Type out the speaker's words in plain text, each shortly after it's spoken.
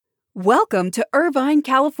Welcome to Irvine,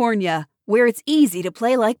 California, where it's easy to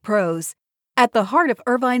play like pros. At the heart of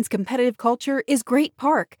Irvine's competitive culture is Great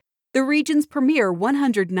Park, the region's premier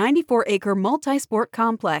 194-acre multi-sport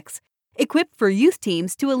complex, equipped for youth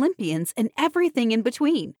teams to Olympians and everything in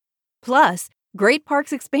between. Plus, Great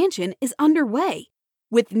Park's expansion is underway.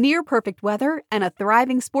 With near-perfect weather and a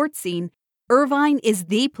thriving sports scene, Irvine is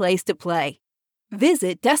the place to play.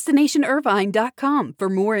 Visit DestinationIrvine.com for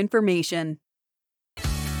more information.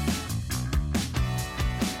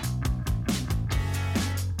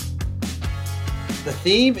 The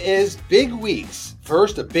theme is big weeks.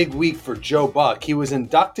 First, a big week for Joe Buck. He was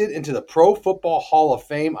inducted into the Pro Football Hall of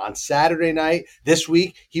Fame on Saturday night. This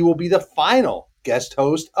week, he will be the final guest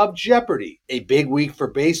host of Jeopardy! A big week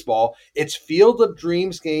for baseball. Its Field of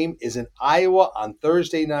Dreams game is in Iowa on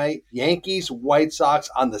Thursday night. Yankees, White Sox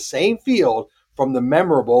on the same field from the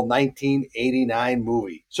memorable 1989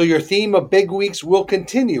 movie. So your theme of big weeks will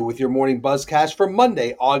continue with your morning buzzcast for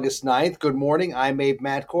Monday, August 9th. Good morning, I'm Abe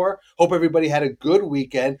Matcore. Hope everybody had a good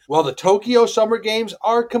weekend. Well, the Tokyo Summer Games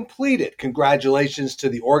are completed. Congratulations to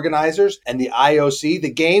the organizers and the IOC.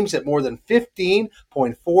 The games at more than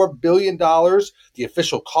 $15.4 billion. The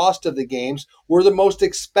official cost of the games were the most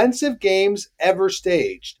expensive games ever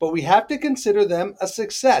staged. But we have to consider them a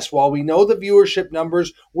success. While we know the viewership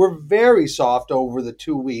numbers were very soft over the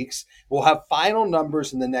 2 weeks, we'll have final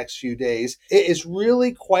numbers in the next few days. It is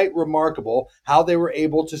really quite remarkable how they were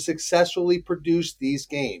able to successfully produce these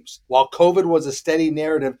games. While COVID was a steady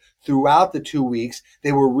narrative throughout the 2 weeks,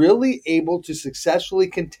 they were really able to successfully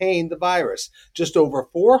contain the virus. Just over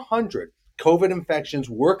 400 COVID infections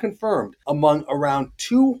were confirmed among around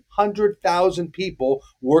 200,000 people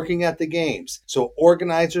working at the games. So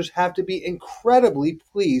organizers have to be incredibly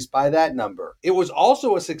pleased by that number. It was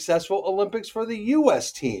also a successful Olympics for the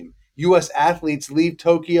U.S. team. U.S. athletes leave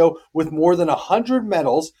Tokyo with more than 100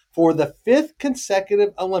 medals for the 5th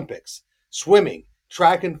consecutive Olympics. Swimming,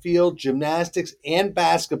 track and field, gymnastics, and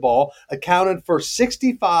basketball accounted for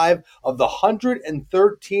 65 of the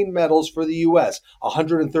 113 medals for the U.S.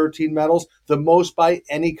 113 medals, the most by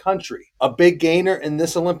any country. A big gainer in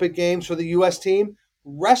this Olympic Games for the U.S. team,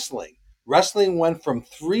 wrestling. Wrestling went from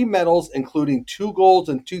 3 medals, including 2 golds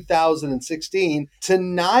in 2016, to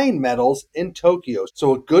 9 medals in Tokyo.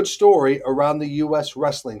 So a good story around the U.S.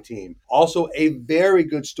 wrestling team. Also a very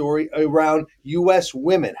good story around U.S.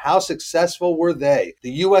 women. How successful were they?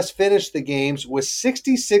 The U.S. finished the games with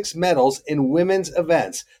 66 medals in women's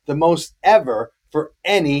events, the most ever for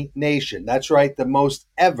any nation. That's right, the most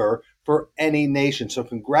ever for any nation. So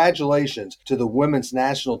congratulations to the women's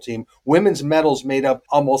national team. Women's medals made up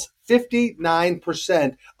almost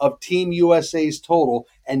 59% of Team USA's total,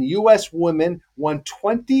 and U.S. women won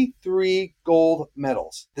 23 gold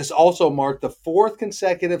medals. This also marked the 4th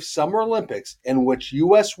consecutive Summer Olympics in which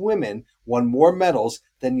U.S. women won more medals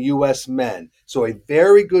than U.S. men. So a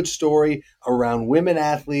very good story around women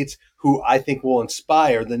athletes who I think will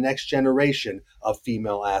inspire the next generation of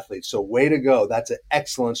female athletes. So way to go. That's an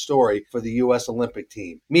excellent story for the U.S. Olympic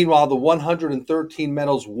team. Meanwhile, the 113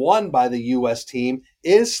 medals won by the U.S. team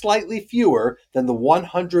is slightly fewer than the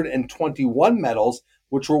 121 medals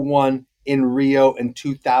which were won in Rio in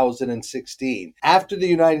 2016. After the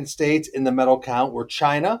United States in the medal count were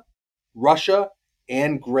China, Russia,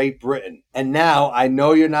 and Great Britain. And now, I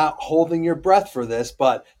know you're not holding your breath for this,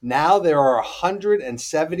 but now there are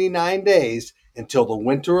 179 days until the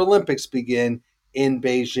Winter Olympics begin in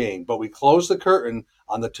Beijing. But we close the curtain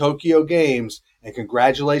on the Tokyo Games, and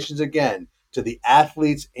congratulations again to the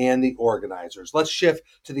athletes and the organizers. Let's shift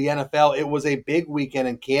to the NFL. It was a big weekend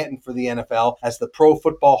in Canton for the NFL as the Pro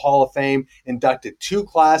Football Hall of Fame inducted 2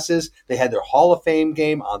 classes. They had their Hall of Fame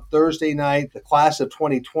game on Thursday night, the class of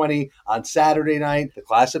 2020 on Saturday night, the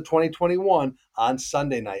class of 2021 on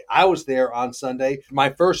Sunday night. I was there on Sunday, my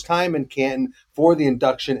first time in Canton for the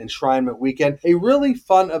induction enshrinement weekend. A really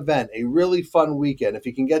fun event, a really fun weekend. If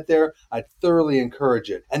you can get there, I'd thoroughly encourage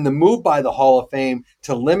it. And the move by the Hall of Fame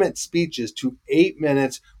to limit speeches to 8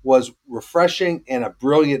 minutes was refreshing and a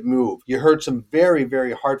brilliant move. You heard some very,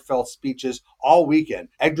 very heartfelt speeches all weekend.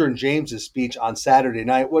 Edgerrin James's speech on Saturday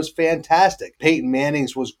night was fantastic. Peyton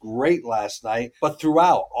Manning's was great last night, but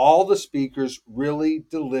throughout, all the speakers really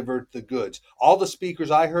delivered the goods. All the speakers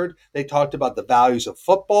I heard, they talked about the values of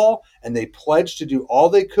football, and they pledged to do all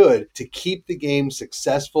they could to keep the game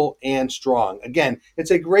successful and strong. Again,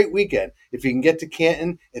 it's a great weekend. If you can get to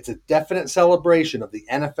Canton, it's a definite celebration of the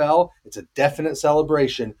NFL. It's a definite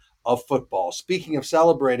celebration of football. Speaking of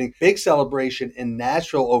celebrating, big celebration in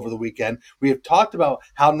Nashville over the weekend. We have talked about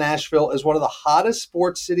how Nashville is one of the hottest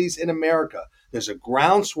sports cities in America. There's a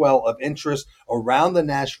groundswell of interest around the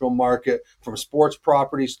Nashville market from sports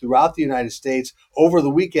properties throughout the United States. Over the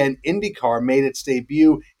weekend, IndyCar made its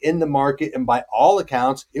debut in the market, and by all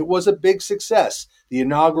accounts, it was a big success. The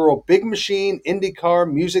inaugural Big Machine IndyCar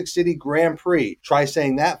Music City Grand Prix. Try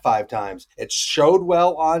saying that 5 times. It showed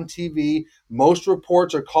well on TV. Most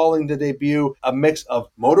reports are calling the debut a mix of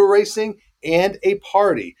motor racing and a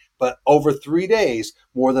party. But over 3 days,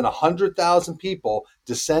 more than 100,000 people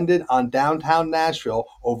descended on downtown Nashville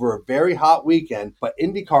over a very hot weekend. But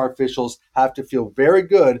IndyCar officials have to feel very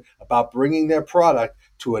good about bringing their product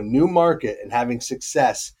to a new market and having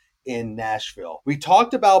success in Nashville. We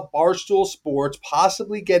talked about Barstool Sports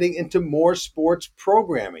possibly getting into more sports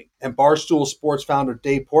programming. And Barstool Sports founder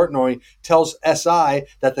Dave Portnoy tells SI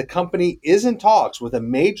that the company is in talks with a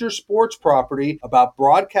major sports property about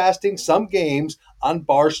broadcasting some games on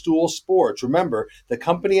Barstool Sports. Remember, the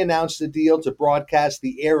company announced a deal to broadcast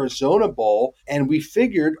the Arizona Bowl, and we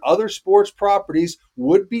figured other sports properties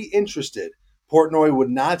would be interested. Portnoy would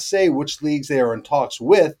not say which leagues they are in talks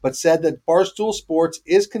with, but said that Barstool Sports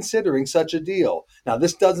is considering such a deal. Now,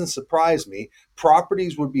 this doesn't surprise me.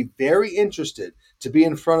 Properties would be very interested to be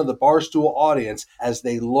in front of the Barstool audience as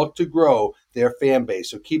they look to grow their fan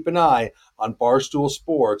base. So keep an eye on Barstool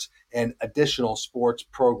Sports and additional sports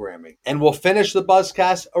programming. And we'll finish the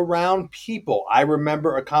Buzzcast around people. I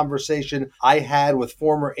remember a conversation I had with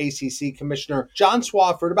former ACC Commissioner John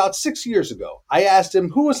Swofford about 6 years ago. I asked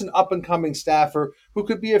him who was an up-and-coming staffer who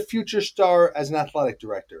could be a future star as an athletic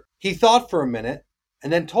director. He thought for a minute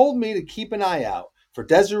and then told me to keep an eye out for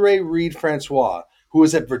Desiree Reed-Francois, who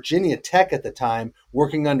was at Virginia Tech at the time,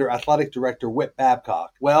 working under athletic director Whit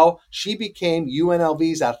Babcock. Well, she became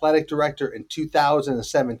UNLV's athletic director in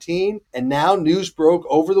 2017, and now news broke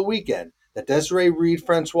over the weekend that Desiree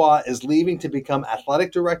Reed-Francois is leaving to become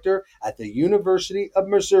athletic director at the University of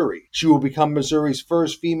Missouri. She will become Missouri's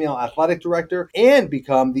first female athletic director and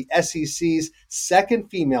become the SEC's second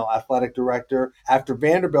female athletic director after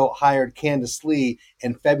Vanderbilt hired Candace Lee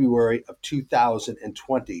in February of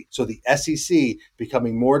 2020. So the SEC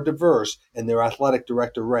becoming more diverse in their athletic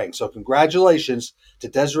director ranks. So congratulations to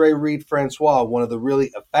Desiree Reed-Francois, one of the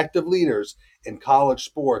really effective leaders in college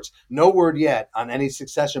sports. No word yet on any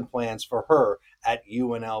succession plans for her at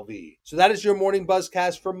UNLV. So that is your morning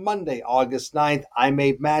Buzzcast for Monday, August 9th. I'm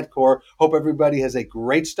Abe Madcore. Hope everybody has a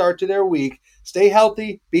great start to their week. Stay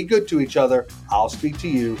healthy, be good to each other. I'll speak to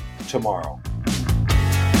you tomorrow.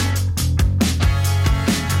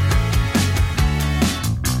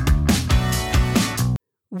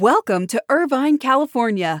 Welcome to Irvine,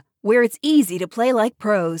 California, where it's easy to play like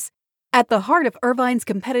pros. At the heart of Irvine's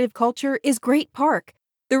competitive culture is Great Park,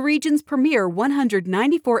 the region's premier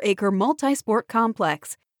 194-acre multi-sport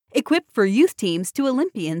complex, equipped for youth teams to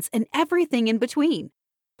Olympians and everything in between.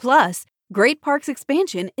 Plus, Great Park's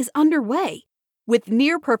expansion is underway. With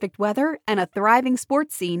near-perfect weather and a thriving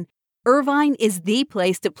sports scene, Irvine is the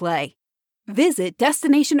place to play. Visit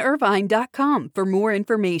DestinationIrvine.com for more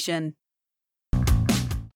information.